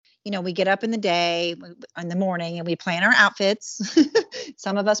we get up in the day, in the morning, and we plan our outfits.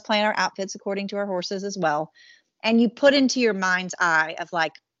 Some of us plan our outfits according to our horses as well. And you put into your mind's eye of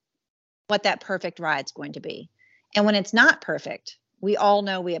like what that perfect ride's going to be. And when it's not perfect, we all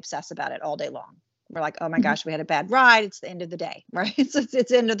know we obsess about it all day long. We're like, oh my gosh, we had a bad ride. It's the end of the day, right? It's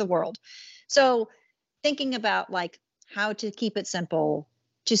the end of the world. So thinking about like how to keep it simple,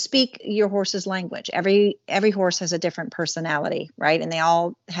 to speak your horse's language. Every horse has a different personality, right? And they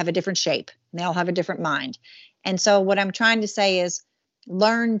all have a different shape, and they all have a different mind. And so what I'm trying to say is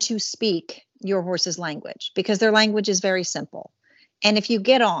learn to speak your horse's language, because their language is very simple. And if you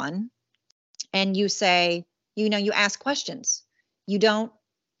get on and you say, you ask questions, you don't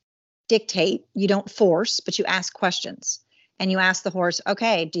dictate, you don't force, but you ask questions. And you ask the horse,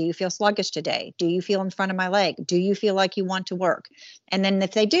 okay, do you feel sluggish today? Do you feel in front of my leg? Do you feel like you want to work? And then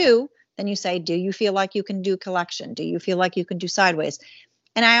if they do, then you say, do you feel like you can do collection? Do you feel like you can do sideways?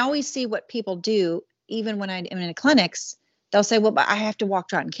 And I always see what people do, even when I'm in clinics, they'll say, well, but I have to walk,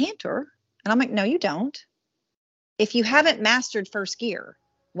 trot, and canter. And I'm like, no, you don't. If you haven't mastered first gear,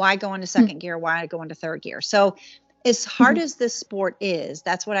 why go into second gear? Why go into third gear? So as hard as this sport is,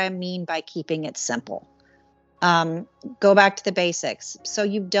 that's what I mean by keeping it simple. Go back to the basics so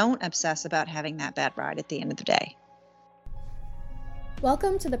you don't obsess about having that bad ride at the end of the day.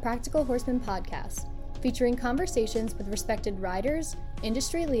 Welcome to the Practical Horseman podcast, featuring conversations with respected riders,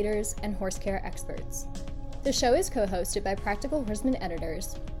 industry leaders, and horse care experts. The show is co-hosted by Practical Horseman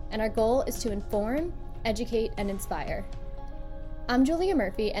editors, and our goal is to inform, educate, and inspire. I'm Julia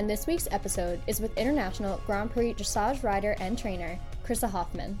Murphy, and this week's episode is with International Grand Prix dressage rider and trainer, Krissa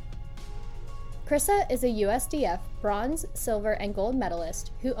Hoffman. Krissa is a USDF bronze, silver, and gold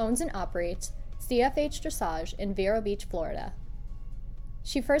medalist who owns and operates CFH Dressage in Vero Beach, Florida.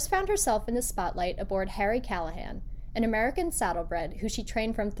 She first found herself in the spotlight aboard Harry Callahan, an American saddlebred who she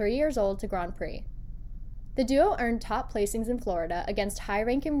trained from 3 years old to Grand Prix. The duo earned top placings in Florida against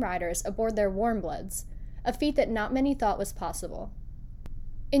high-ranking riders aboard their warm bloods, a feat that not many thought was possible.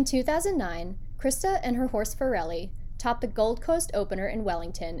 In 2009, Krista and her horse Forelli topped the Gold Coast Opener in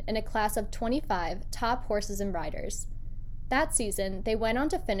Wellington in a class of 25 top horses and riders. That season, they went on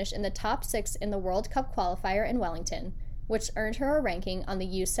to finish in the top 6 in the World Cup qualifier in Wellington, which earned her a ranking on the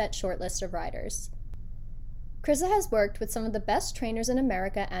USET shortlist of riders. Krissa has worked with some of the best trainers in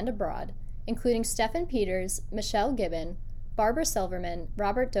America and abroad, including Stefan Peters, Michelle Gibbon, Barbara Silverman,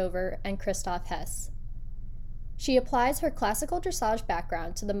 Robert Dover, and Christoph Hess. She applies her classical dressage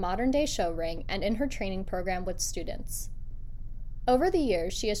background to the modern-day show ring and in her training program with students. Over the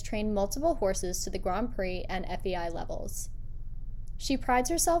years, she has trained multiple horses to the Grand Prix and FEI levels. She prides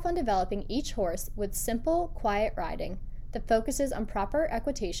herself on developing each horse with simple, quiet riding that focuses on proper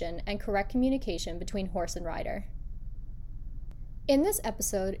equitation and correct communication between horse and rider. In this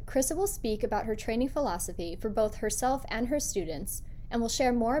episode, Krissa will speak about her training philosophy for both herself and her students, and will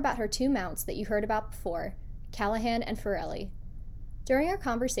share more about her two mounts that you heard about before, Callahan and Forelli. During our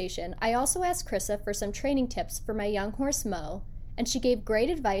conversation, I also asked Krissa for some training tips for my young horse Mo, and she gave great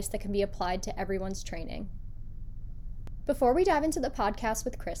advice that can be applied to everyone's training. Before we dive into the podcast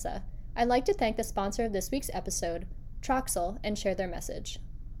with Krissa, I'd like to thank the sponsor of this week's episode, Troxel, and share their message.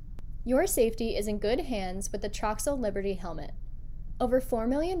 Your safety is in good hands with the Troxel Liberty helmet. Over 4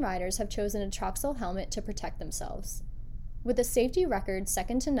 million riders have chosen a Troxel helmet to protect themselves. With a safety record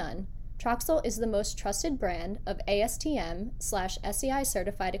second to none, Troxel is the most trusted brand of ASTM/SCI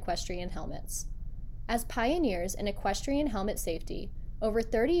certified equestrian helmets. As pioneers in equestrian helmet safety, over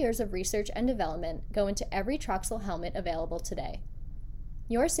 30 years of research and development go into every Troxel helmet available today.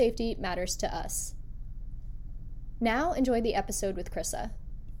 Your safety matters to us. Now enjoy the episode with Krissa.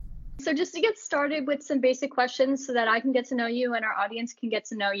 So just to get started with some basic questions so that I can get to know you and our audience can get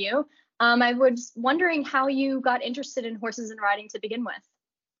to know you, I was wondering how you got interested in horses and riding to begin with.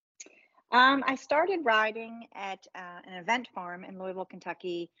 I started riding at an event farm in Louisville,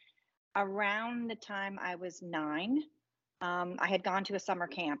 Kentucky around the time I was 9. I had gone to a summer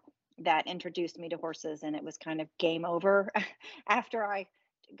camp that introduced me to horses, and it was kind of game over after I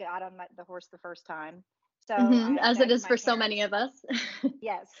got on the horse the first time. So as it is for so many of us.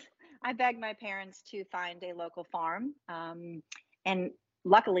 Yes. I begged my parents to find a local farm. And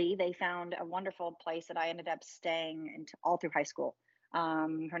luckily, they found a wonderful place that I ended up staying all through high school.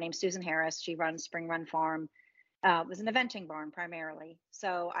 Her name's Susan Harris. She runs Spring Run Farm. It was an eventing barn primarily.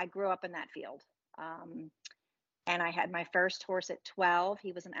 So I grew up in that field. And I had my first horse at 12.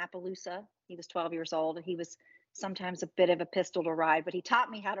 He was an Appaloosa. He was 12 years old. He was sometimes a bit of a pistol to ride, but he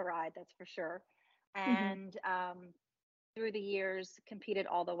taught me how to ride, that's for sure. And through the years, competed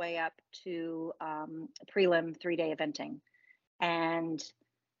all the way up to prelim 3-day eventing. And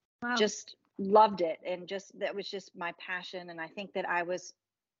Wow. just loved it. And just, that was just my passion. And I think that I was,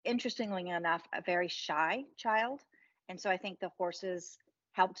 interestingly enough, a very shy child. And so I think the horses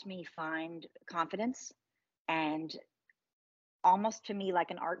helped me find confidence, and almost to me like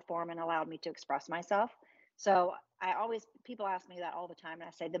an art form, and allowed me to express myself. So I always, people ask me that all the time. And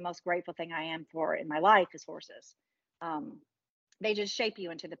I say the most grateful thing I am for in my life is horses. Um, they just shape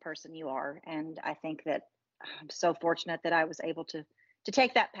you into the person you are. And I think that I'm so fortunate that I was able to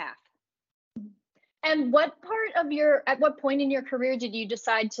take that path. And at what point in your career did you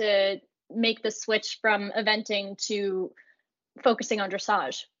decide to make the switch from eventing to focusing on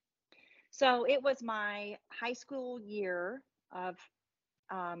dressage? So it was my high school year of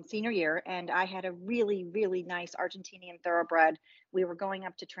senior year, and I had a really, really nice Argentinian thoroughbred. We were going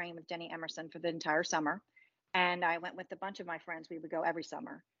up to train with Denny Emerson for the entire summer. And I went with a bunch of my friends. We would go every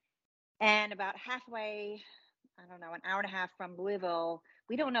summer. And about halfway, I don't know, an hour and a half from Louisville,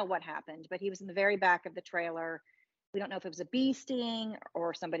 we don't know what happened, but he was in the very back of the trailer. We don't know if it was a bee sting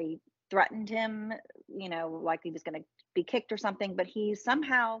or somebody threatened him, like he was going to be kicked or something, but he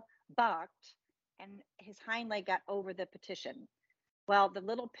somehow bucked and his hind leg got over the petition. Well, the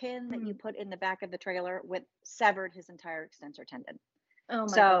little pin that you put in the back of the trailer severed his entire extensor tendon. Oh my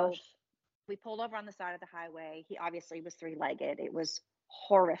So gosh. we pulled over on the side of the highway. He obviously was three-legged. It was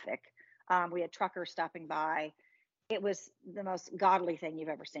horrific. We had truckers stopping by. It was the most godly thing you've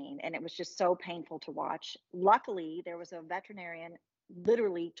ever seen. And it was just so painful to watch. Luckily, there was a veterinarian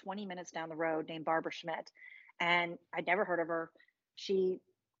literally 20 minutes down the road named Barbara Schmidt. And I'd never heard of her.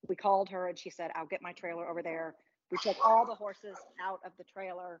 We called her and she said, I'll get my trailer over there. We took all the horses out of the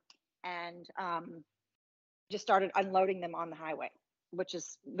trailer and just started unloading them on the highway, which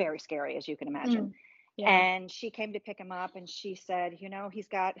is very scary, as you can imagine. Yeah. And she came to pick him up and she said, he's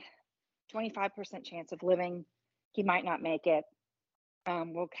got 25% chance of living. He might not make it.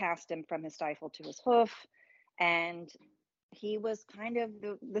 We'll cast him from his stifle to his hoof. And he was kind of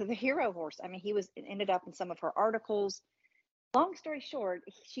the hero horse. I mean, ended up in some of her articles. Long story short,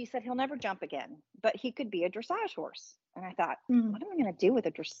 she said he'll never jump again, but he could be a dressage horse. And I thought, what am I going to do with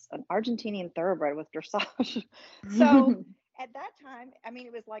an Argentinian thoroughbred with dressage? So at that time, I mean,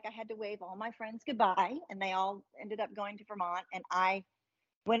 it was like I had to wave all my friends goodbye, and they all ended up going to Vermont. And I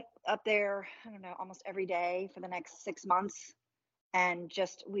went up there, I don't know, almost every day for the next 6 months. And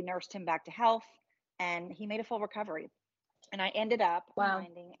we nursed him back to health, and he made a full recovery. And I ended up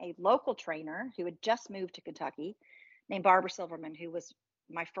finding a local trainer who had just moved to Kentucky named Barbara Silverman, who was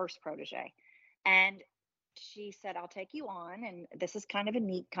my first protege. And she said, I'll take you on. And this is kind of a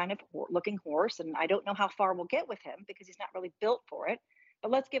neat kind of looking horse. And I don't know how far we'll get with him because he's not really built for it,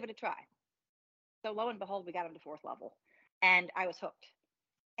 but let's give it a try. So lo and behold, we got him to 4th level and I was hooked.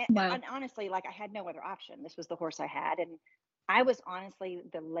 And honestly, like I had no other option. This was the horse I had. And I was honestly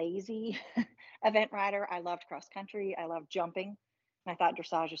the lazy event rider. I loved cross country. I loved jumping. And I thought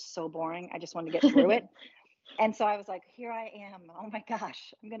dressage is so boring. I just wanted to get through it. And so I was like, here I am. Oh my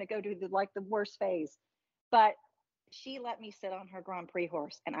gosh, I'm going to go do the worst phase. But she let me sit on her Grand Prix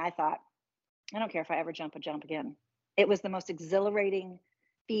horse. And I thought, I don't care if I ever jump again. It was the most exhilarating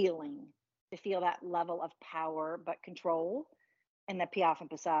feeling to feel that level of power, but control, and the piaffe and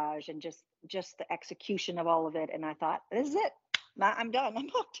passage, and just the execution of all of it. And I thought, this is it. I'm done. I'm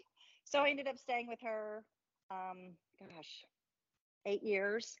hooked. So I ended up staying with her, 8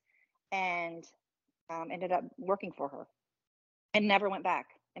 years, and ended up working for her and never went back.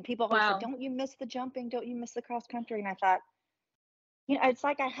 And people always said, don't you miss the jumping? Don't you miss the cross country? And I thought, it's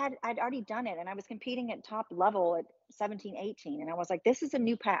like I'd already done it, and I was competing at top level at 17, 18. And I was like, this is a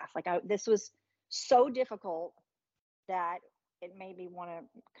new path. This was so difficult that it made me want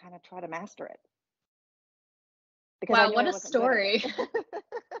to kind of try to master it. Because what a story.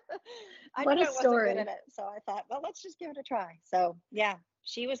 What a story. Wasn't good at it. So I thought, well, let's just give it a try. So yeah,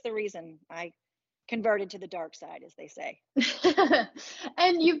 she was the reason I converted to the dark side, as they say.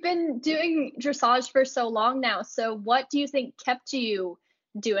 And you've been doing dressage for so long now. So what do you think kept you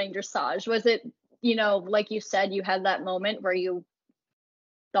doing dressage? Was it, like you said, you had that moment where you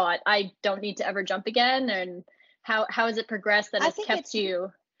thought, I don't need to ever jump again? And how has it progressed that it's kept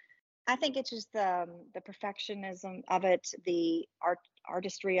you? I think it's just the perfectionism of it, the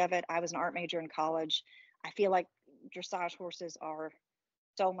artistry of it. I was an art major in college. I feel like dressage horses are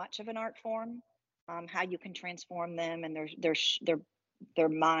so much of an art form. How you can transform them and their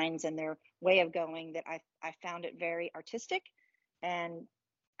minds and their way of going, that I found it very artistic. And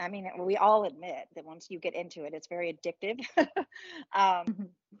I mean, we all admit that once you get into it, it's very addictive.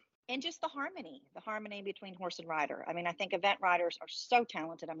 And just the harmony between horse and rider. I mean, I think event riders are so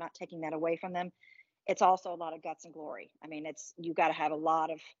talented. I'm not taking that away from them. It's also a lot of guts and glory. I mean, you got to have a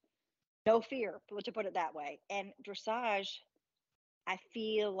lot of no fear, to put it that way. And dressage, I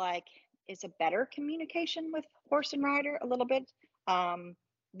feel like, is a better communication with horse and rider a little bit,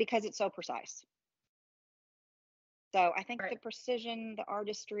 because it's so precise. So I think the Right. precision, the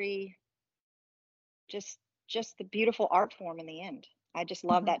artistry, just just the beautiful art form in the end. I just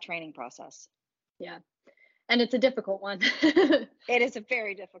love Mhm. that training process. Yeah. And it's a difficult one. It is a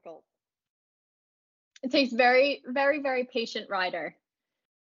very difficult. It takes very, very, very patient rider.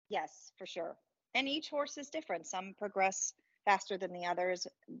 Yes, for sure. And each horse is different. Some progress faster than the others,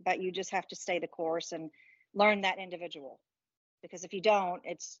 but you just have to stay the course and learn that individual. Because if you don't,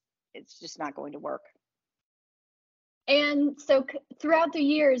 it's just not going to work. And so throughout the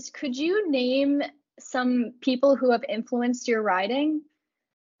years, could you name some people who have influenced your riding?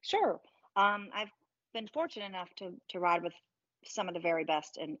 Sure. I've been fortunate enough to ride with some of the very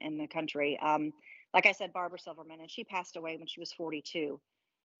best in the country. Like I said, Barbara Silverman, and she passed away when she was 42.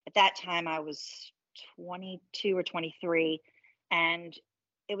 At that time, I was 22 or 23, and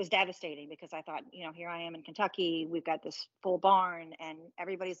it was devastating because I thought, here I am in Kentucky, we've got this full barn, and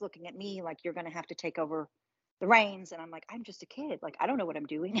everybody's looking at me like you're going to have to take over the reins, and I'm like, I'm just a kid, like I don't know what I'm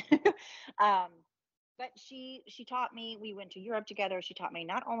doing. um, but she taught me. We went to Europe together. She taught me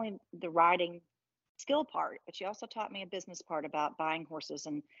not only the riding skill part, but she also taught me a business part about buying horses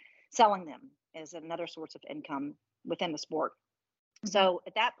and selling them as another source of income within the sport. Mhm. So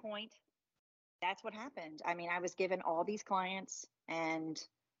at that point, that's what happened. I mean, I was given all these clients, and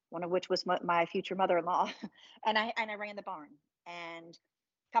one of which was my future mother-in-law, and I ran the barn. And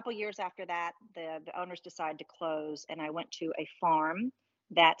a couple years after that, the owners decided to close, and I went to a farm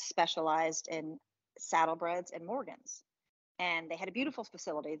that specialized in saddlebreds and Morgans, and they had a beautiful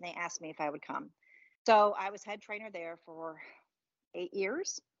facility. And they asked me if I would come. So I was head trainer there for 8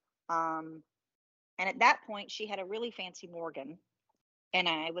 years. Um, and at that point, she had a really fancy Morgan, and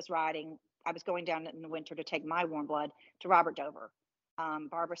I was going down in the winter to take my warm blood to Robert Dover.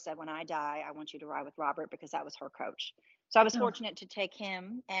 Barbara said, when I die, I want you to ride with Robert, because that was her coach. So I was Oh, fortunate to take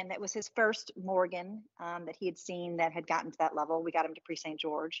him, and that was his first Morgan, that he had seen that had gotten to that level. We got him to Prix St.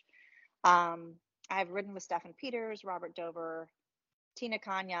 George. Um, I've ridden with Stefan Peters, Robert Dover, Tina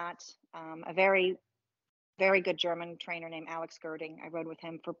Kanyat, a very, very good German trainer named Alex Girding. I rode with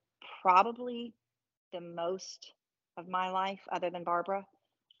him for probably the most of my life, other than Barbara.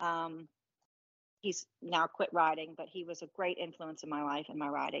 Um, he's now quit riding, but he was a great influence in my life and my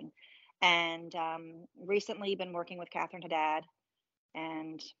riding. And recently been working with Catherine Haddad,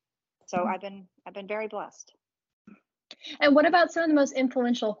 and so mhm. I've been very blessed. And what about some of the most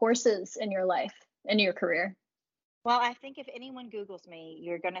influential horses in your life, in your career? Well, I think if anyone Googles me,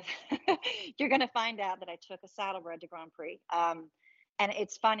 you're gonna you're gonna find out that I took a saddlebred to Grand Prix. And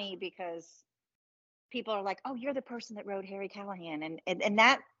it's funny because people are like, "Oh, you're the person that rode Harry Callahan," and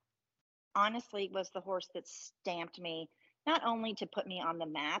that honestly was the horse that stamped me, not only to put me on the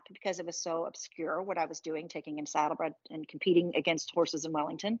map because it was so obscure what I was doing, taking in saddlebred and competing against horses in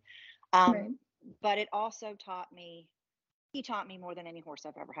Wellington, Right. um, but it also he taught me more than any horse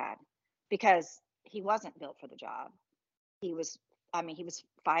I've ever had, because he wasn't built for the job. He was, I mean, he was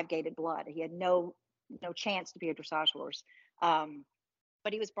 5 gated blood. He had no chance to be a dressage horse. Um,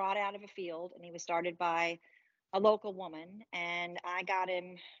 but he was brought out of a field, and he was started by a local woman, and I got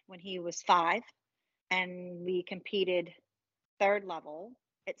him when he was 5, and we competed third level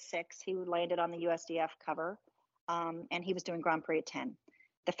at 6. He landed on the USDF cover, and he was doing Grand Prix at 10.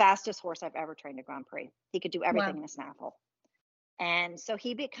 The fastest horse I've ever trained at Grand Prix. He could do everything Wow. in a snaffle. And so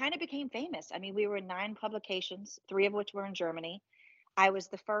kind of became famous. I mean, we were in 9 publications, 3 of which were in Germany. I was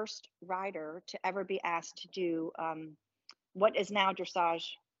the first rider to ever be asked to do what is now dressage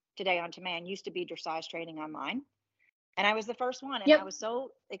today on demand, used to be dressage training online. And I was the first one. And I Yep. was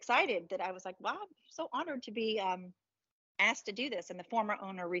so excited that I was like, wow, I'm so honored to be asked to do this. And the former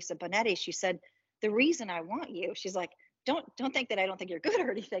owner, Risa Bonetti, she said, the reason I want you, she's like, don't think that I don't think you're good or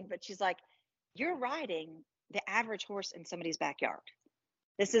anything, but she's like, you're riding the average horse in somebody's backyard.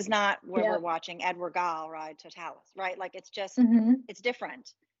 This is not where we're Yep. watching Edward Gall ride Totalis, right? Like it's just, Hmm. it's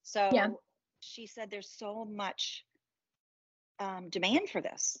different. Yeah. So she said there's so much demand for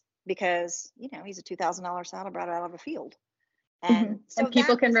this because, he's a $2,000 saddlebred out of a field. Hmm. And so And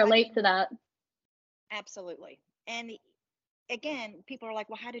people that can was, I relate mean, to that. absolutely. And again, people are like,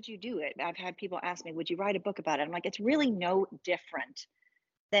 well, how did you do it? I've had people ask me, would you write a book about it? I'm like, it's really no different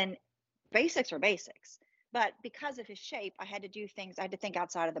than basics are basics. But because of his shape, I had to do things, I had to think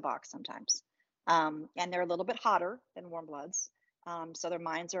outside of the box sometimes. And they're a little bit hotter than warm bloods. So their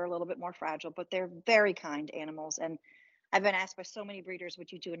minds are a little bit more fragile, but they're very kind animals. And I've been asked by so many breeders, would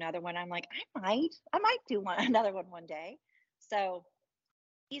you do another one? I'm like, I might do one, another one day. So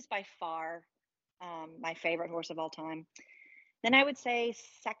He's by far my favorite horse of all time. Then I would say,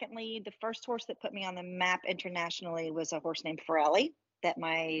 secondly, the first horse that put me on the map internationally was a horse named Forelli that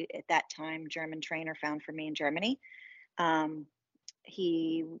my, at that time, German trainer found for me in Germany. Um,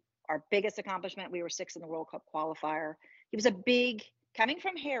 he, our biggest accomplishment, we were sixth in the World Cup qualifier. He was a big, coming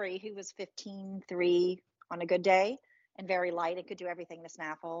from Harry, who was 15.3 on a good day and very light and could do everything in the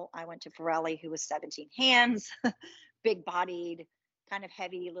snaffle. I went to Forelli, who was 17 hands, big bodied, kind of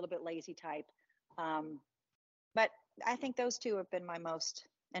heavy, a little bit lazy type. But I think those two have been my most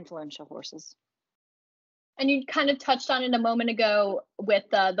influential horses. And you kind of touched on it a moment ago with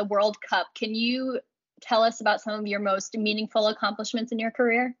the World Cup. Can you tell us about some of your most meaningful accomplishments in your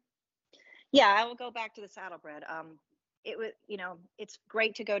career? Yeah, I will go back to the saddlebred. It was, it's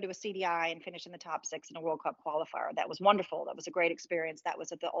great to go to a CDI and finish in the top 6 in a World Cup qualifier. That was wonderful. That was a great experience. That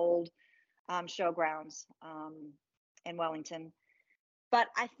was at the old showgrounds in Wellington. But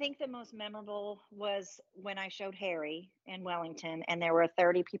I think the most memorable was when I showed Harry in Wellington, and there were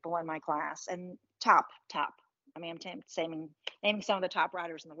 30 people in my class, and top. I mean, I'm naming some of the top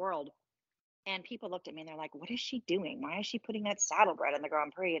riders in the world. And people looked at me and they're like, what is she doing? Why is she putting that saddlebred in the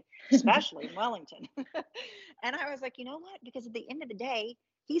Grand Prix, especially in Wellington? And I was like, you know what? Because at the end of the day,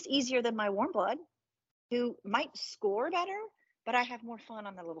 he's easier than my warm blood, who might score better, but I have more fun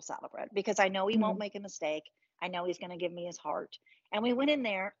on the little saddlebred because I know he won't make a mistake. I know he's going to give me his heart. And we went in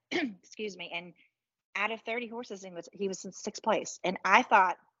there, excuse me, and out of 30 horses, he was in 6th place. And I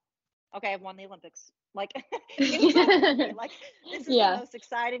thought, okay, I've won the Olympics. Like, like this is the most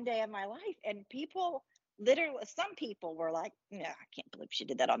exciting day of my life. And people, literally, some people were like, no, I can't believe she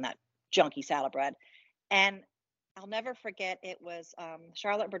did that on that junky saddlebred. And I'll never forget, it was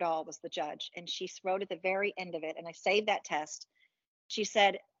Charlotte Berdal was the judge, and she wrote at the very end of it, and I saved that test. She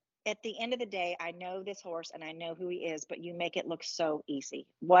said, at the end of the day, I know this horse and I know who he is, but you make it look so easy.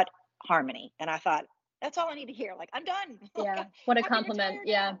 What harmony. And I thought, that's all I need to hear. Like, I'm done. Yeah. What a compliment.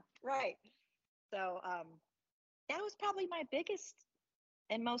 Yeah. Right. So that was probably my biggest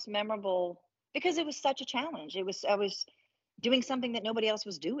and most memorable, because it was such a challenge. I was doing something that nobody else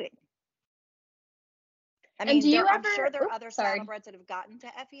was doing. I mean, I'm sure there are other saddlebreds that have gotten to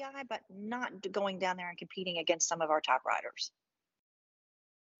FEI, but not going down there and competing against some of our top riders.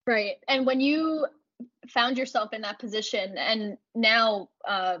 Right. And when you found yourself in that position, and now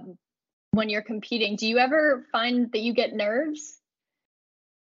when you're competing, do you ever find that you get nerves?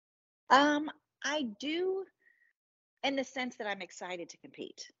 I do, in the sense that I'm excited to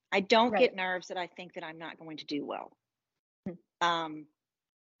compete. I don't get nerves that I think that I'm not going to do well.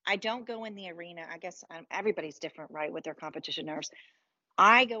 I don't go in the arena. I guess everybody's different, right, with their competition nerves.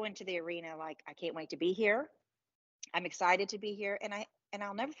 I go into the arena like, I can't wait to be here. I'm excited to be here. And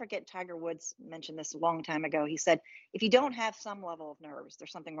I'll never forget, Tiger Woods mentioned this a long time ago. He said, if you don't have some level of nerves,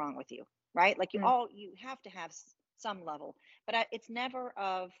 there's something wrong with you, right? Like you have to have some level, but it's never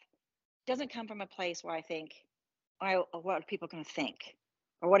doesn't come from a place where I think, oh, what are people going to think?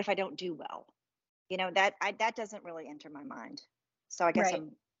 Or what if I don't do well? That doesn't really enter my mind. So I guess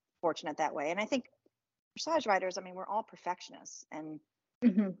I'm fortunate that way. And I think dressage riders, I mean, we're all perfectionists, and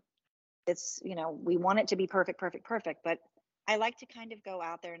it's, we want it to be perfect, but I like to kind of go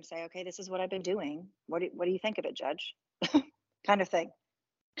out there and say, okay, this is what I've been doing. What do you think of it, Judge? Kind of thing.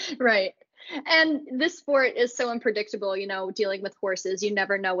 Right. And this sport is so unpredictable, dealing with horses. You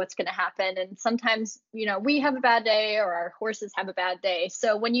never know what's going to happen. And sometimes, we have a bad day or our horses have a bad day.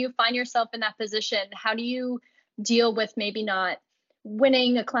 So when you find yourself in that position, how do you deal with maybe not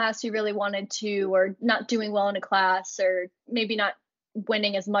winning a class you really wanted to, or not doing well in a class, or maybe not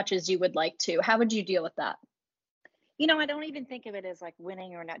winning as much as you would like to? How would you deal with that? I don't even think of it as like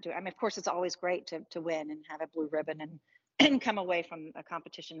winning or not doing. I mean, of course, it's always great to win and have a blue ribbon and come away from a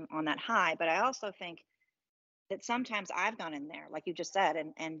competition on that high. But I also think that sometimes I've gone in there, like you just said,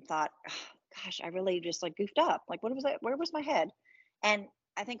 and thought, oh, gosh, I really just like goofed up. Like, what was that? Where was my head? And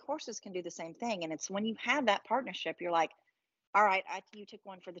I think horses can do the same thing. And it's when you have that partnership, you're like, all right, you took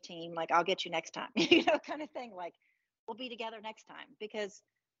one for the team. Like, I'll get you next time, kind of thing. Like, we'll be together next time, because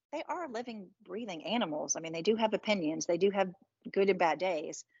they are living, breathing animals. I mean, they do have opinions. They do have good and bad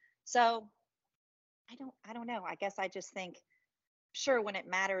days. So I don't know. I guess I just think, sure, when it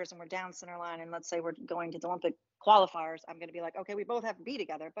matters and we're down center line, and let's say we're going to the Olympic qualifiers, I'm going to be like, okay, we both have to be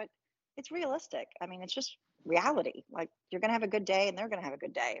together, but it's realistic. I mean, it's just reality. Like, you're going to have a good day and they're going to have a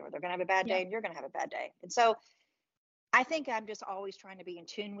good day, or they're going to have a bad day and you're going to have a bad day. And so I think I'm just always trying to be in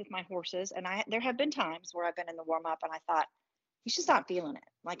tune with my horses. And there have been times where I've been in the warm up and I thought, he's just not feeling it.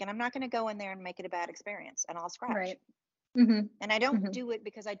 Like, and I'm not going to go in there and make it a bad experience, and I'll scratch. Right. And I don't do it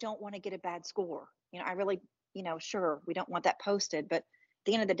because I don't want to get a bad score. I really, sure, we don't want that posted, but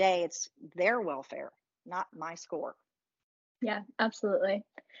the end of the day, it's their welfare, not my score. Yeah, absolutely.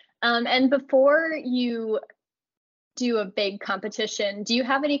 And before you do a big competition, do you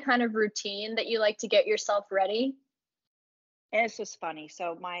have any kind of routine that you like to get yourself ready? And it's just funny.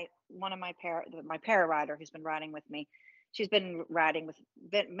 So one of my para rider who's been riding with me, she's been riding with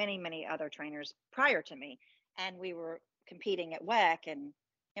many other trainers prior to me, and we were competing at WEC, and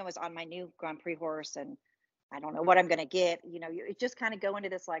it was on my new Grand Prix horse, and I don't know what I'm going to get. You just kind of go into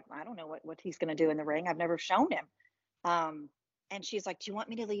this like, I don't know what he's going to do in the ring. I've never shown him. And she's like, do you want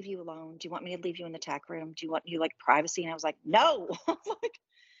me to leave you alone? Do you want me to leave you in the tack room? Do you want you like privacy? And I was like, no. I was like,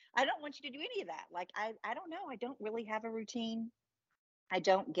 I don't want you to do any of that. Like, I don't know. I don't really have a routine. I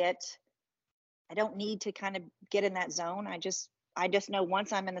don't need to kind of get in that zone. I just know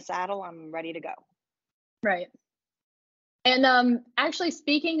once I'm in the saddle, I'm ready to go. Right. And actually,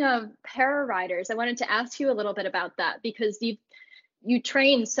 speaking of para riders, I wanted to ask you a little bit about that because you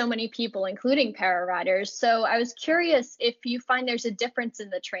train so many people, including para riders. So I was curious if you find there's a difference in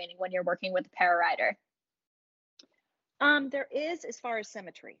the training when you're working with a para rider. There is, as far as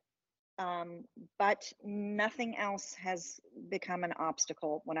symmetry, but nothing else has become an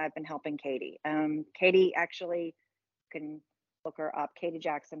obstacle when I've been helping Katie. Katie actually, can look her up. Katie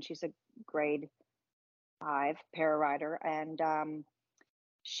Jackson. She's a grade 5 para rider, and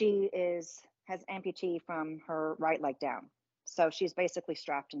she has amputee from her right leg down, so she's basically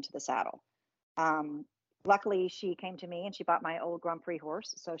strapped into the saddle. Luckily, she came to me and she bought my old Grand Prix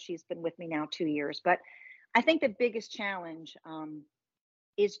horse, so she's been with me now 2 years. But I think the biggest challenge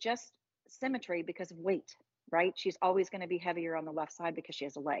is just symmetry because of weight, right? She's always going to be heavier on the left side because she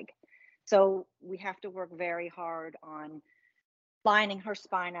has a leg. So we have to work very hard on lining her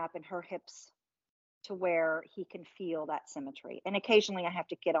spine up and her hips to where he can feel that symmetry. And occasionally I have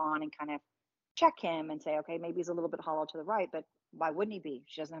to get on and kind of check him and say, okay, maybe he's a little bit hollow to the right, but why wouldn't he be?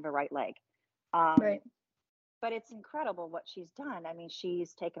 She doesn't have a right leg. Right. But it's incredible what she's done. I mean,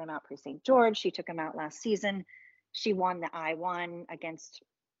 she's taken him out pre St. George. She took him out last season. She won the I-1 against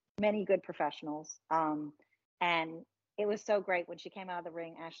many good professionals. And it was so great when she came out of the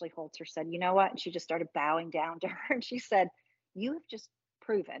ring. Ashley Holzer said, you know what? And she just started bowing down to her. And she said, you have just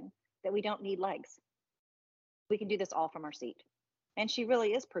proven that we don't need legs. We can do this all from our seat. And she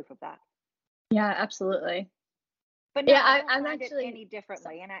really is proof of that. Yeah, absolutely. But no, yeah, I'm actually it any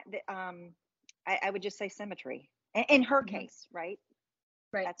differently. And I would just say symmetry in her case, right?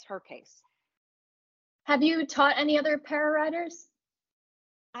 Right. That's her case. Have you taught any other para riders?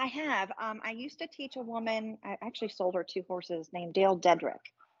 I have. I used to teach a woman. I actually sold her 2 horses named Dale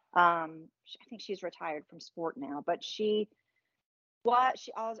Dedrick. I think she's retired from sport now, but she was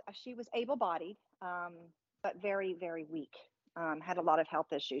able-bodied, but very, very weak. Had a lot of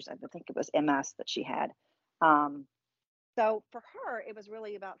health issues. I think it was MS that she had. So for her, it was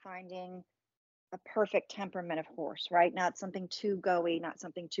really about finding a perfect temperament of horse, right? Not something too go-y, not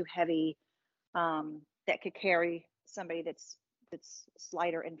something too heavy, that could carry somebody that's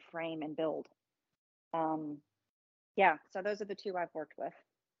slighter in frame and build. Yeah, so those are the 2 I've worked with.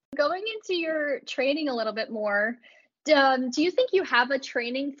 Going into your training a little bit more, do you think you have a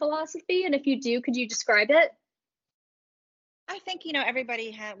training philosophy? And if you do, could you describe it? I think,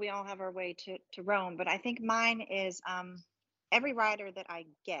 we all have our way to Rome, but I think mine is every rider that I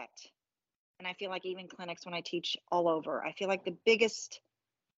get, and I feel like even clinics when I teach all over, I feel like the biggest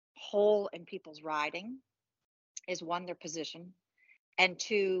hole in people's riding is 1, their position, and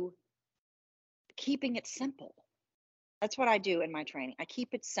 2, keeping it simple. That's what I do in my training. I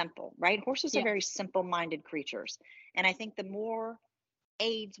keep it simple, right? Horses are very simple-minded creatures. And I think the more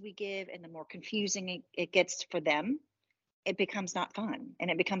aids we give and the more confusing it gets for them, it becomes not fun and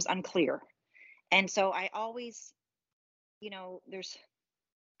it becomes unclear. And so I always,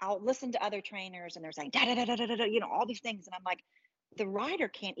 I'll listen to other trainers and they're saying, da, da, da, da, da, da, all these things. And I'm like, the rider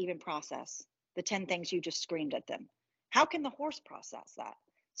can't even process the 10 things you just screamed at them. How can the horse process that?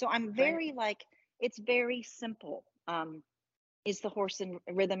 So I'm very it's very simple. Is the horse in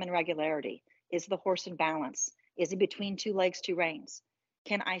rhythm and regularity? Is the horse in balance? Is he between 2 legs, 2 reins?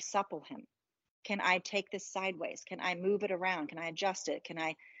 Can I supple him? Can I take this sideways? Can I move it around? Can I adjust it? Can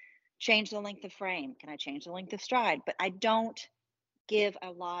I change the length of frame? Can I change the length of stride? But I don't give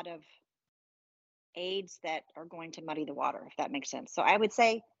a lot of aids that are going to muddy the water, if that makes sense. So I would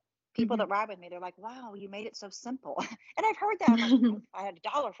say people that ride with me, they're like, wow, you made it so simple. And I've heard that. I'm like, I had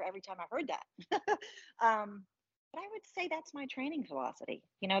 $1 for every time I heard that. But I would say that's my training philosophy.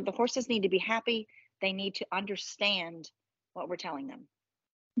 The horses need to be happy. They need to understand what we're telling them.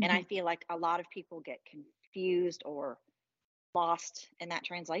 And I feel like a lot of people get confused or lost in that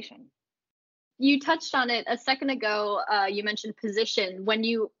translation. you touched on it a second ago. You mentioned position. When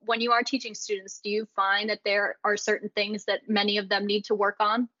you are teaching students, do you find that there are certain things that many of them need to work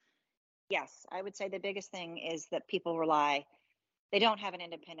on? Yes, I would say the biggest thing is that they don't have an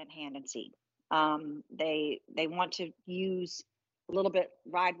independent hand and seat. They want to use a little bit,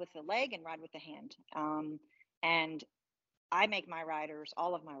 ride with the leg and ride with the hand. And I make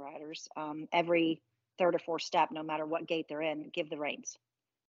all of my riders, every third or fourth step, no matter what gait they're in, give the reins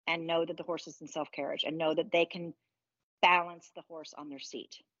and know that the horse is in self carriage and know that they can balance the horse on their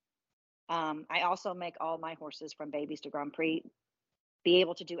seat. I also make all my horses from babies to Grand Prix be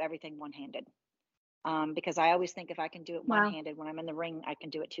able to do everything one handed. Because I always think if I can do it one handed when I'm in the ring, I can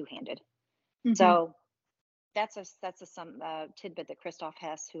do it two handed. Mm-hmm. So that's some tidbit that Christoph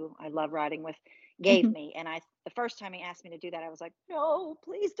Hess, who I love riding with, gave me. And the first time he asked me to do that, I was like, no,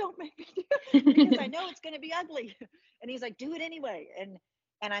 please don't make me do it because I know it's going to be ugly. And he's like, do it anyway.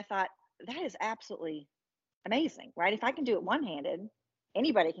 And I thought, that is absolutely amazing, right? If I can do it one-handed,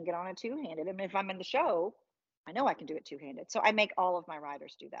 anybody can get on it two-handed. I mean, if I'm in the show, I know I can do it two-handed. So I make all of my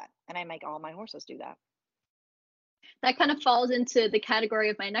riders do that. And I make all my horses do that. That kind of falls into the category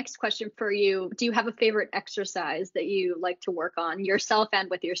of my next question for you. Do you have a favorite exercise that you like to work on yourself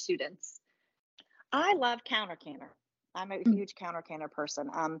and with your students? I love counter canter. I'm a huge counter canter person.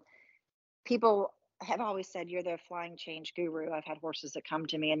 People have always said you're the flying change guru. I've had horses that come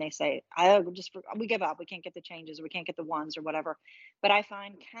to me and they say, we give up. We can't get the changes. We can't get the ones or whatever. But I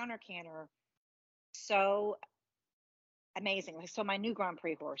find counter canter so amazing. So my new Grand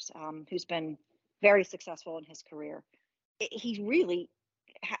Prix horse, who's been very successful in his career, he really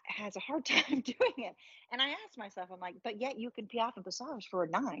has a hard time doing it. And I asked myself, I'm like, but yet you can piaffe and passage for a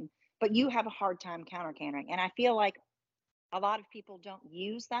 9, but you have a hard time counter cantering. And I feel like a lot of people don't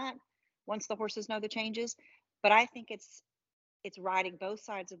use that once the horses know the changes. But I think it's riding both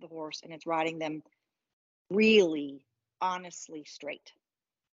sides of the horse and it's riding them really honestly straight.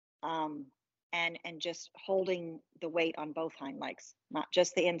 And just holding the weight on both hind legs, not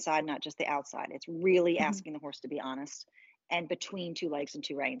just the inside, not just the outside. It's really asking the horse to be honest and between two legs and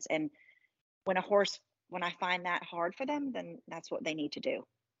two reins. And when I find that hard for them, then that's what they need to do.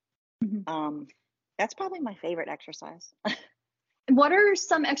 That's probably my favorite exercise. What are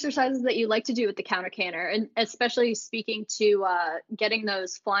some exercises that you like to do with the counter canter, and especially speaking to getting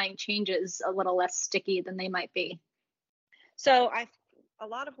those flying changes a little less sticky than they might be? So a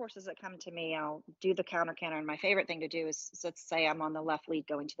lot of horses that come to me, I'll do the counter canter. And my favorite thing to do is, let's say I'm on the left lead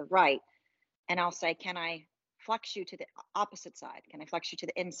going to the right, and I'll say, can I flex you to the opposite side? Can I flex you to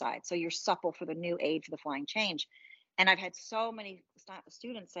the inside? So you're supple for the new aid for the flying change. And I've had so many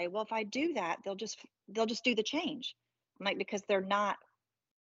students say, well, if I do that, they'll just do the change. I'm like, because they're not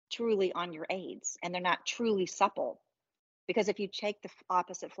truly on your aids and they're not truly supple. Because if you take the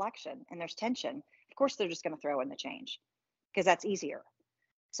opposite flexion and there's tension, of course, they're just going to throw in the change because that's easier.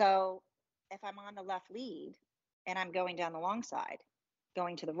 So if I'm on the left lead and I'm going down the long side,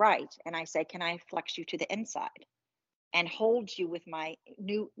 going to the right, and I say, can I flex you to the inside and hold you with my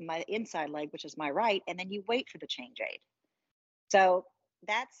inside leg, which is my right, and then you wait for the change aid. So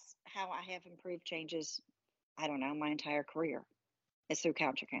that's how I have improved changes, I don't know, my entire career is through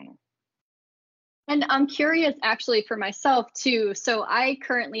counter canter. And I'm curious actually for myself too. So I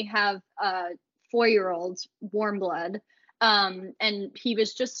currently have a 4-year-old warm blood. And he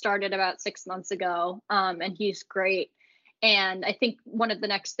was just started about 6 months ago. And he's great. And I think one of the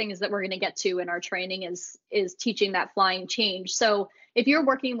next things that we're going to get to in our training is teaching that flying change. So if you're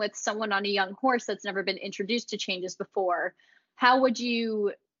working with someone on a young horse that's never been introduced to changes before, how would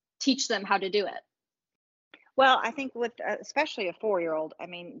you teach them how to do it? Well, I think with especially a 4-year-old, I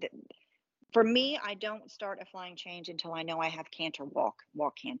mean, for me, I don't start a flying change until I know I have canter walk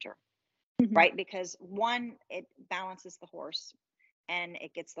canter. Right? Because one, it balances the horse and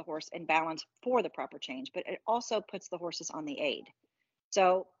it gets the horse in balance for the proper change, but it also puts the horses on the aid.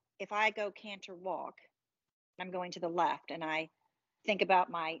 So if I go canter walk, I'm going to the left and I think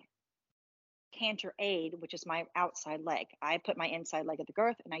about my canter aid, which is my outside leg. I put my inside leg at the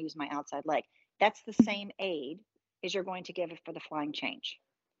girth and I use my outside leg. That's the same aid as you're going to give it for the flying change.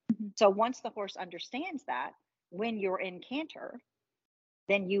 So once the horse understands that, when you're in canter,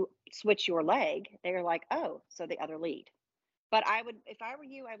 then you switch your leg, they're like, oh, so the other lead. But if I were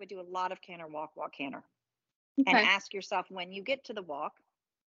you, I would do a lot of canter, walk, canter. Okay. And ask yourself, when you get to the walk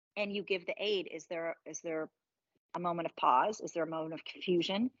and you give the aid, is there a moment of pause? Is there a moment of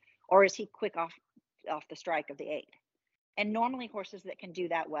confusion? Or is he quick off the strike of the aid? And normally horses that can do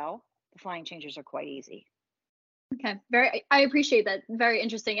that well, the flying changes are quite easy. Okay. I appreciate that. Very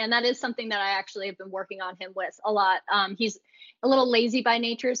interesting. And that is something that I actually have been working on him with a lot. He's a little lazy by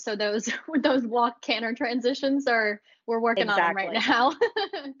nature. So those, those walk canter transitions we're working on them right Exactly.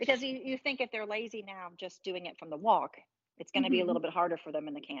 now. Because you think if they're lazy now, just doing it from the walk, it's going to be a Hmm. little bit harder for them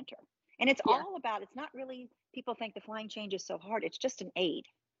in the canter. And it's Yeah. all about, it's not really, people think the flying change is so hard. It's just an aid,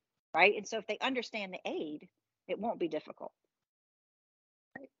 right? And so if they understand the aid, it won't be difficult.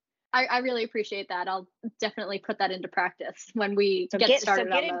 I really appreciate that. I'll definitely put that into practice when we So get get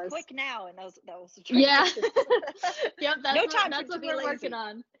started on in those. quick now in those Yeah. transitions. Yep. No time That's to what be we're lazy. working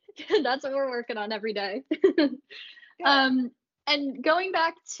on. That's what we're working on every day. Good. And going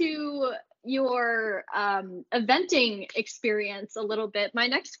back to your eventing experience a little bit, my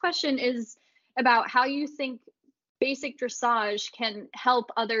next question is about how you think basic dressage can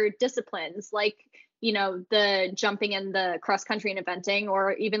help other disciplines, like, the jumping and the cross country and eventing,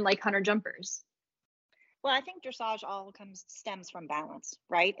 or even like hunter jumpers. Well, I think dressage all stems from balance,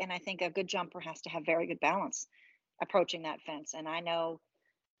 right? And I think a good jumper has to have very good balance approaching that fence. And I know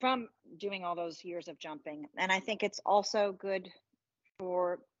from doing all those years of jumping, and I think it's also good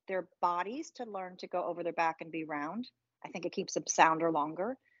for their bodies to learn to go over their back and be round. I think it keeps them sounder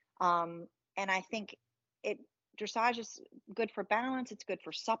longer. And I think it dressage is good for balance. It's good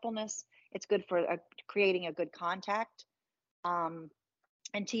for suppleness. It's good for creating a good contact, and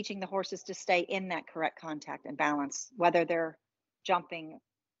teaching the horses to stay in that correct contact and balance, whether they're jumping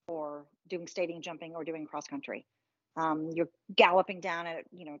or doing stadium jumping or doing cross country. You're galloping down at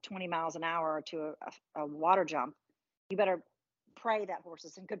 20 miles an hour to a water jump. You better pray that horse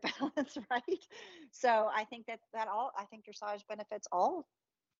is in good balance, right? So I think I think dressage benefits all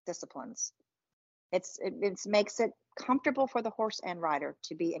disciplines. It makes it comfortable for the horse and rider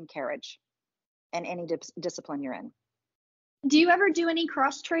to be in carriage in any discipline you're in. Do you ever do any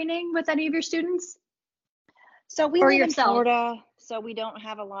cross training with any of your students? So we Or live yourself? in Florida, so we don't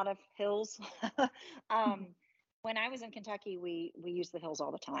have a lot of hills. When I was in Kentucky, we used the hills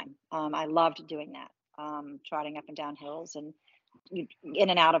all the time. I loved doing that, trotting up and down hills and in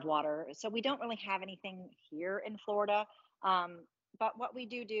and out of water. So we don't really have anything here in Florida. But what we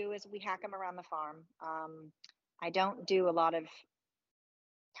do is we hack them around the farm. I don't do a lot of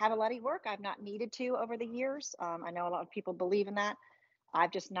cavaletti work. I've not needed to over the years. I know a lot of people believe in that.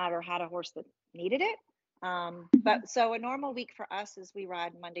 I've just never had a horse that needed it. But so a normal week for us is we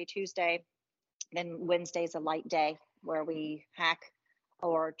ride Monday, Tuesday, then Wednesday's a light day where we hack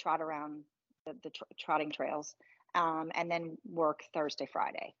or trot around the trotting trails, and then work Thursday,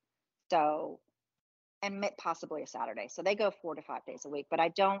 Friday. So, and possibly a Saturday. So they go 4 to 5 days a week, but I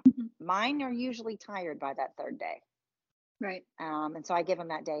don't, mine are usually tired by that third day. Right. And so I give them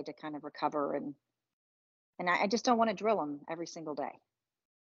that day to kind of recover, and I just don't want to drill them every single day.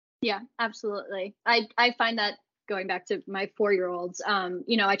 Yeah, absolutely. I find that, going back to my 4-year-olds,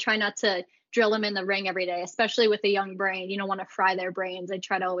 I try not to drill them in the ring every day, especially with a young brain. You don't want to fry their brains. I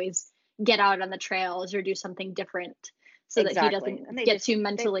try to always get out on the trails or do something different so that he doesn't get too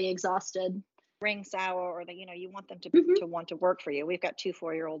mentally exhausted. Ring sour, or you want them to want to work for you. We've got 2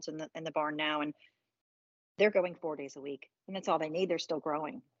 4-year-olds in the barn now, and they're going 4 days a week, and that's all they need. They're still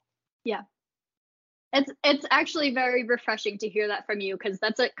growing. Yeah. It's actually very refreshing to hear that from you, because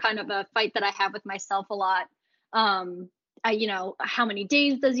that's a kind of a fight that I have with myself a lot. How many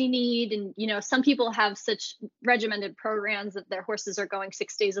days does he need? And, some people have such regimented programs that their horses are going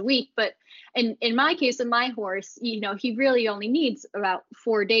 6 days a week. But in my case, in my horse, he really only needs about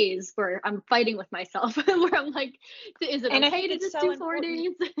 4 days, where I'm fighting with myself, where I'm like, is it okay to just do 4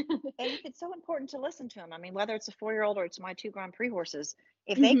 days? And it's so important to listen to him. I mean, whether it's a 4-year-old or it's my 2 Grand Prix horses,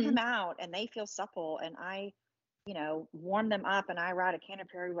 if they come out and they feel supple, and I warm them up, and I ride a canter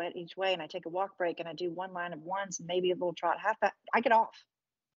each way, and I take a walk break, and I do 1 line of ones and maybe a little trot half back, I get off.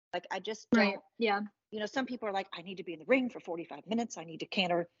 Like, I just don't. Right. Yeah. Some people are like, I need to be in the ring for 45 minutes. I need to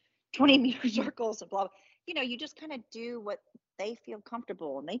canter 20-meter circles and blah, blah. You just kind of do what they feel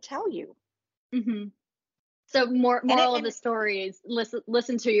comfortable, and they tell you. Mm-hmm. So moral of the story is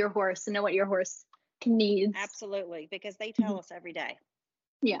listen to your horse and know what your horse needs. Absolutely, because they tell us every day.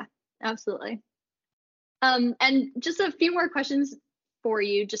 Yeah, absolutely. And just a few more questions for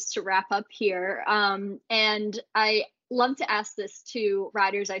you, just to wrap up here. And I love to ask this to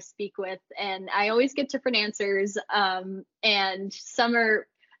riders I speak with, and I always get different answers. And some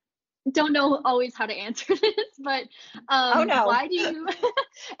don't know always how to answer this, but oh no, why do you?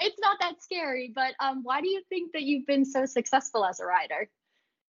 It's not that scary, but why do you think that you've been so successful as a rider?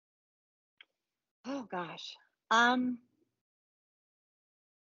 Oh gosh, I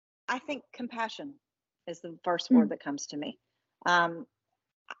think compassion is the first word that comes to me.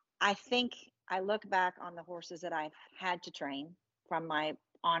 I think I look back on the horses that I've had to train from my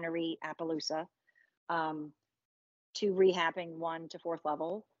Honoree Appaloosa, um, to rehabbing 1 to 4th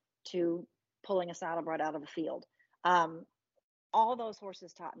level, to pulling a saddlebred out of the field. Um, all those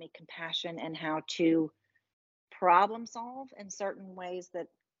horses taught me compassion and how to problem solve in certain ways that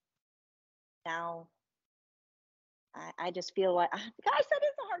now I just feel like, gosh, that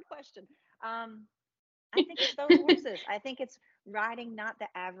is a hard question. I think it's those horses. I think it's riding not the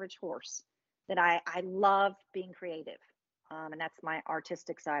average horse that I love being creative. And that's my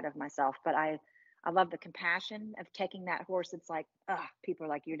artistic side of myself. But I love the compassion of taking that horse. It's like, people are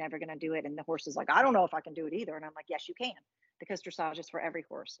like, you're never going to do it. And the horse is like, I don't know if I can do it either. And I'm like, yes, you can, because dressage is for every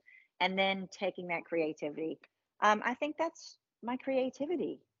horse. And then taking that creativity. I think that's my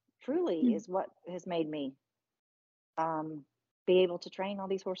creativity truly is what has made me be able to train all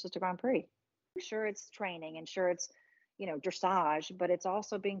these horses to Grand Prix. Sure, it's training and sure it's, dressage, but it's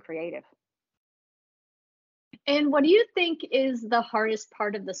also being creative. And what do you think is the hardest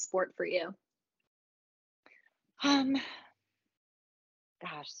part of the sport for you? Gosh,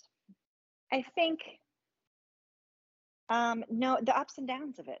 I think, no, the ups and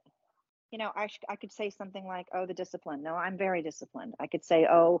downs of it. I could say something like, oh, the discipline. No, I'm very disciplined. I could say,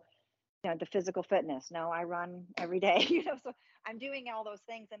 oh, the physical fitness. No, I run every day, so I'm doing all those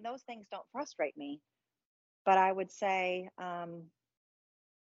things, and those things don't frustrate me. But I would say,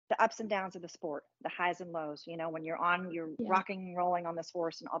 the ups and downs of the sport, the highs and lows, when you're rocking and rolling on this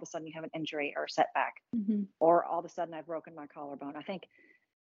horse and all of a sudden you have an injury or a setback, or all of a sudden I've broken my collarbone. I think,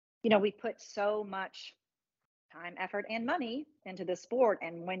 we put so much time, effort, and money into this sport.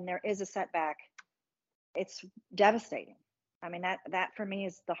 And when there is a setback, it's devastating. I mean, that for me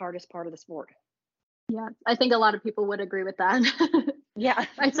is the hardest part of the sport. Yeah, I think a lot of people would agree with that. Yeah,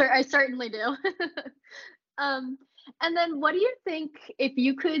 I certainly do. And then what do you think, if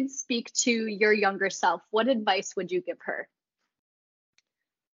you could speak to your younger self, what advice would you give her?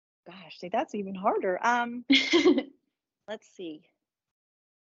 Gosh, see, that's even harder. Let's see.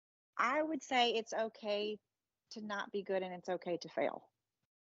 I would say it's okay to not be good and it's okay to fail.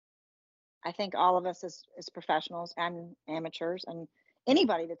 I think all of us as professionals and amateurs and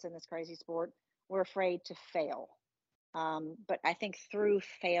anybody that's in this crazy sport, we're afraid to fail. But I think through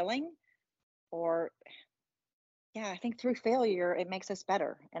failing, I think through failure, it makes us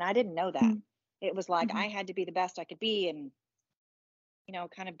better. And I didn't know that. It was like I had to be the best I could be and,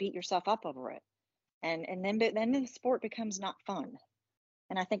 kind of beat yourself up over it. And then the sport becomes not fun.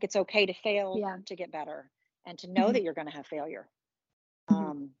 And I think it's okay to fail to get better and to know that you're going to have failure.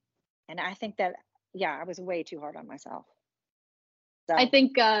 And I think that, I was way too hard on myself. So. I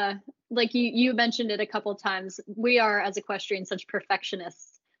think, like you mentioned it a couple of times, we are as equestrians such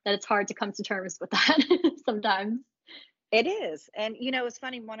perfectionists that it's hard to come to terms with that sometimes. It is. And, it's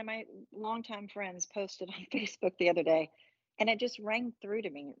funny. One of my longtime friends posted on Facebook the other day, and it just rang through to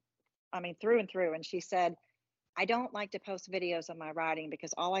me. I mean, through and through. And she said, I don't like to post videos of my riding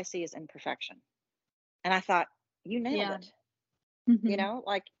because all I see is imperfection. And I thought, you nailed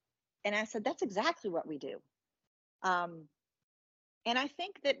it. And I said, that's exactly what we do. And I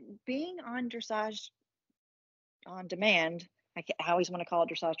think that being on Dressage on Demand, I always want to call it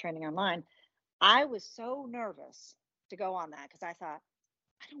Dressage Training Online, I was so nervous to go on that because I thought,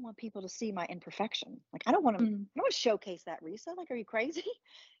 I don't want people to see my imperfection. Like, I don't want to showcase that, Risa. Like, are you crazy?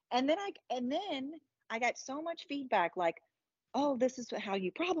 And then I got so much feedback like, oh, this is how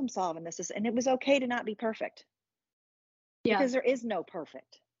you problem solve. And it was okay to not be perfect. Yeah. Because there is no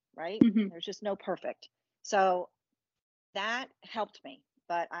perfect, right? There's just no perfect. So that helped me.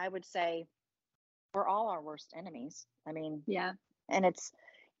 But I would say we're all our worst enemies. I mean, and it's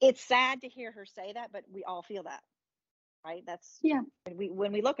sad to hear her say that, but we all feel that, right? That's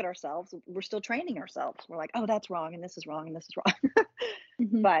when we look at ourselves, we're still training ourselves. We're like, oh, that's wrong, and this is wrong, and this is wrong.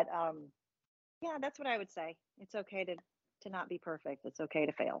 But that's what I would say. It's okay to not be perfect. It's okay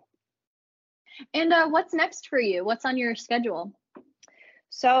to fail. And what's next for you? What's on your schedule?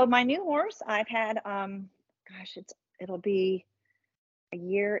 So my new horse, I've had, it'll be a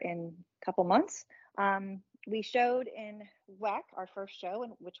year in a couple months. We showed in WEC, our first show,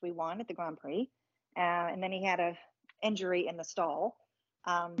 in which we won at the Grand Prix. And then he had a injury in the stall.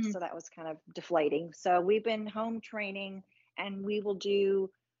 So that was kind of deflating. So we've been home training, and we will do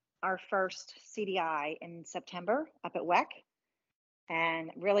our first CDI in September up at WEC.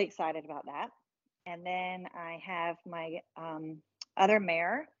 And really excited about that. And then I have my other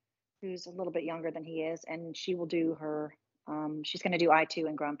mare, who's a little bit younger than he is, and she will do her, she's going to do I2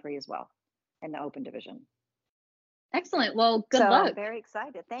 and Grand Prix as well in the open division. Excellent. Well, good luck. I'm very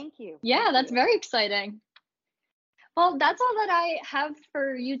excited. Thank you. Yeah, that's very exciting. Well, that's all that I have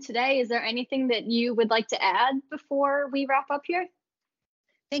for you today. Is there anything that you would like to add before we wrap up here?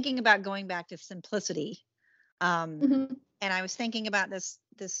 Thinking about going back to simplicity. Mhm. And I was thinking about this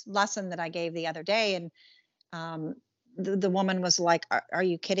lesson that I gave the other day, and the woman was like, are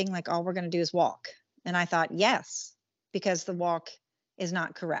you kidding? Like, all we're going to do is walk. And I thought, yes, because the walk is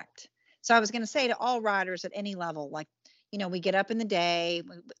not correct. So I was going to say to all riders at any level, like, we get up in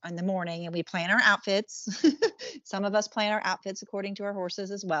the morning, and we plan our outfits. Some of us plan our outfits according to our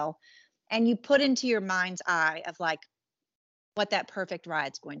horses as well. And you put into your mind's eye of like what that perfect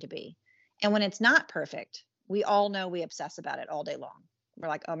ride's going to be. And when it's not perfect, we all know we obsess about it all day long. We're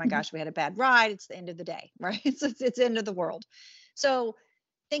like, oh my gosh, we had a bad ride. It's the end of the day, right? It's the end of the world. So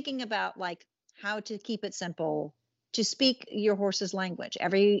thinking about like how to keep it simple, to speak your horse's language.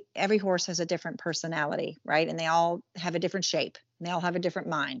 Every horse has a different personality, right? And they all have a different shape, and they all have a different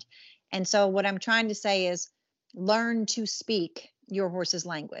mind. And so what I'm trying to say is learn to speak your horse's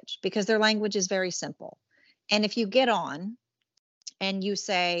language, because their language is very simple. And if you get on and you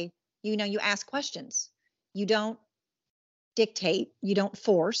say, you ask questions, you don't dictate, you don't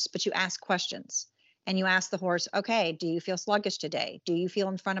force, but you ask questions. And you ask the horse, okay, do you feel sluggish today? Do you feel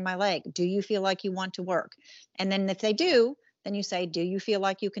in front of my leg? Do you feel like you want to work? And then if they do, then you say, do you feel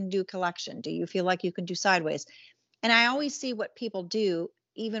like you can do collection? Do you feel like you can do sideways? And I always see what people do,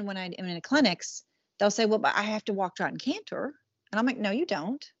 even when I'm in clinics, they'll say, well, but I have to walk, trot, and canter. And I'm like, no, you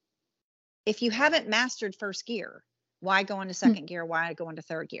don't. If you haven't mastered first gear, why go into second gear? Why go into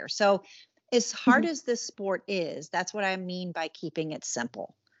third gear? So as hard as this sport is, that's what I mean by keeping it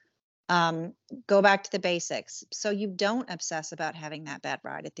simple. Go back to the basics, so you don't obsess about having that bad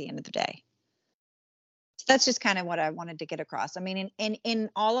ride at the end of the day. So that's just kind of what I wanted to get across. I mean, in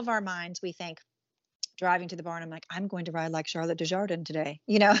all of our minds, we think driving to the barn, I'm like, I'm going to ride like Charlotte Desjardins today,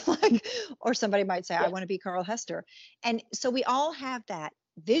 like, or somebody might say, I want to be Carl Hester. And so we all have that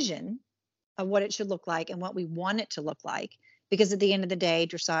vision of what it should look like and what we want it to look like, because at the end of the day,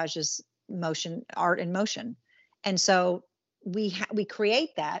 dressage is motion, art in motion. And so we create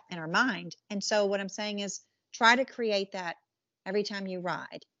that in our mind. And so what I'm saying is try to create that every time you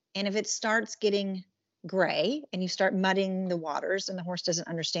ride. And if it starts getting gray and you start muddying the waters and the horse doesn't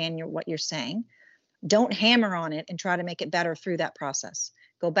understand what you're saying, don't hammer on it and try to make it better through that process.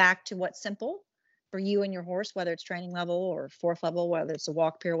 Go back to what's simple for you and your horse, whether it's training level or fourth level, whether it's a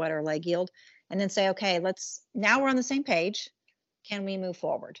walk, pirouette, or leg yield, and then say, okay, now we're on the same page. Can we move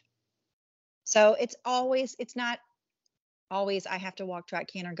forward? So it's not always I have to walk, trot,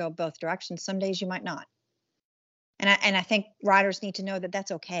 canter, go both directions. Some days you might not. And I think riders need to know that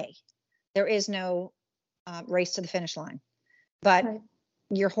that's okay. There is no race to the finish line, but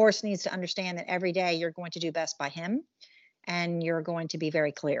your horse needs to understand that every day you're going to do best by him, and you're going to be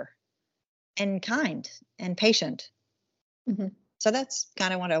very clear and kind and patient. Mm-hmm. So that's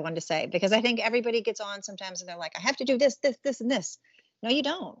kind of what I wanted to say, because I think everybody gets on sometimes and they're like, I have to do this, this, this, and this. No, you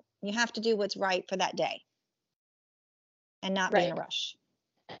don't. You have to do what's right for that day and not be in a rush.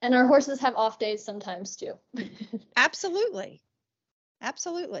 And our horses have off days sometimes too. Absolutely.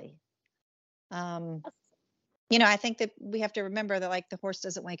 Absolutely. I think that we have to remember that, like, the horse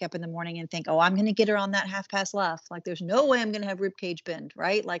doesn't wake up in the morning and think, oh, I'm going to get her on that half pass left. Like, there's no way I'm going to have rib cage bend,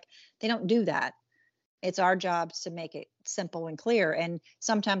 right? Like, they don't do that. It's our jobs to make it simple and clear. And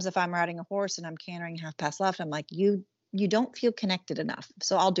sometimes if I'm riding a horse and I'm cantering half pass left, I'm like, you don't feel connected enough.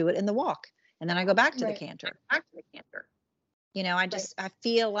 So I'll do it in the walk. And then I go back to the canter. I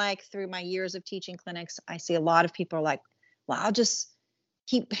feel like through my years of teaching clinics, I see a lot of people are like, well, I'll just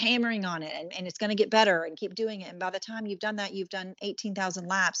keep hammering on it and it's going to get better and keep doing it. And by the time you've done that, you've done 18,000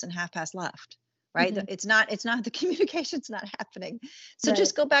 laps and half pass left, right? Mm-hmm. It's not the communication's not happening. So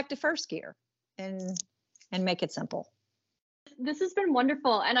just go back to first gear and make it simple. This has been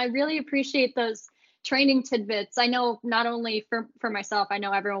wonderful. And I really appreciate those training tidbits. I know not only for myself, I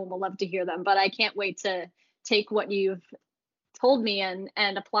know everyone will love to hear them, but I can't wait to take what you've told me and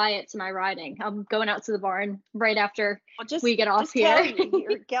apply it to my riding. I'm going out to the barn right after we get off here.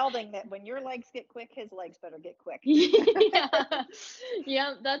 You're gelding that when your legs get quick, his legs better get quick. Yeah,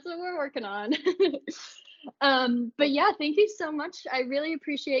 that's what we're working on. But yeah, thank you so much. I really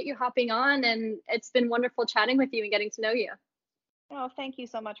appreciate you hopping on, and it's been wonderful chatting with you and getting to know you. Oh, thank you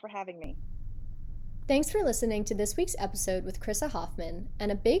so much for having me. Thanks for listening to this week's episode with Krissa Hoffman,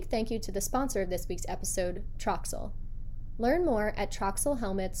 and a big thank you to the sponsor of this week's episode, Troxel. Learn more at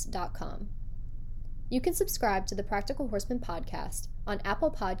troxelhelmets.com. You can subscribe to the Practical Horseman podcast on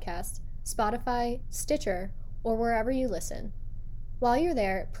Apple Podcasts, Spotify, Stitcher, or wherever you listen. While you're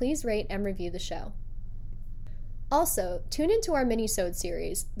there, please rate and review the show. Also, tune into our mini-sode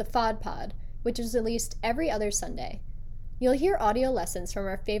series, The FOD Pod, which is released every other Sunday. You'll hear audio lessons from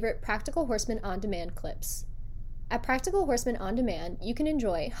our favorite Practical Horseman On Demand clips. At Practical Horseman On Demand, you can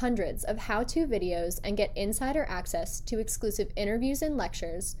enjoy hundreds of how-to videos and get insider access to exclusive interviews and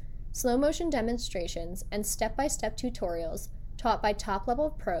lectures, slow motion demonstrations, and step-by-step tutorials taught by top-level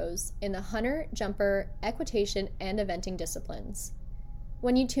pros in the hunter, jumper, equitation, and eventing disciplines.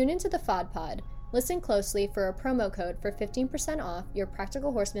 When you tune into the FOD Pod, listen closely for a promo code for 15% off your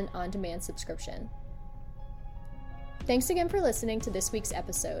Practical Horseman On Demand subscription. Thanks again for listening to this week's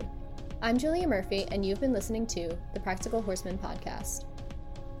episode. I'm Julia Murphy, and you've been listening to the Practical Horseman Podcast.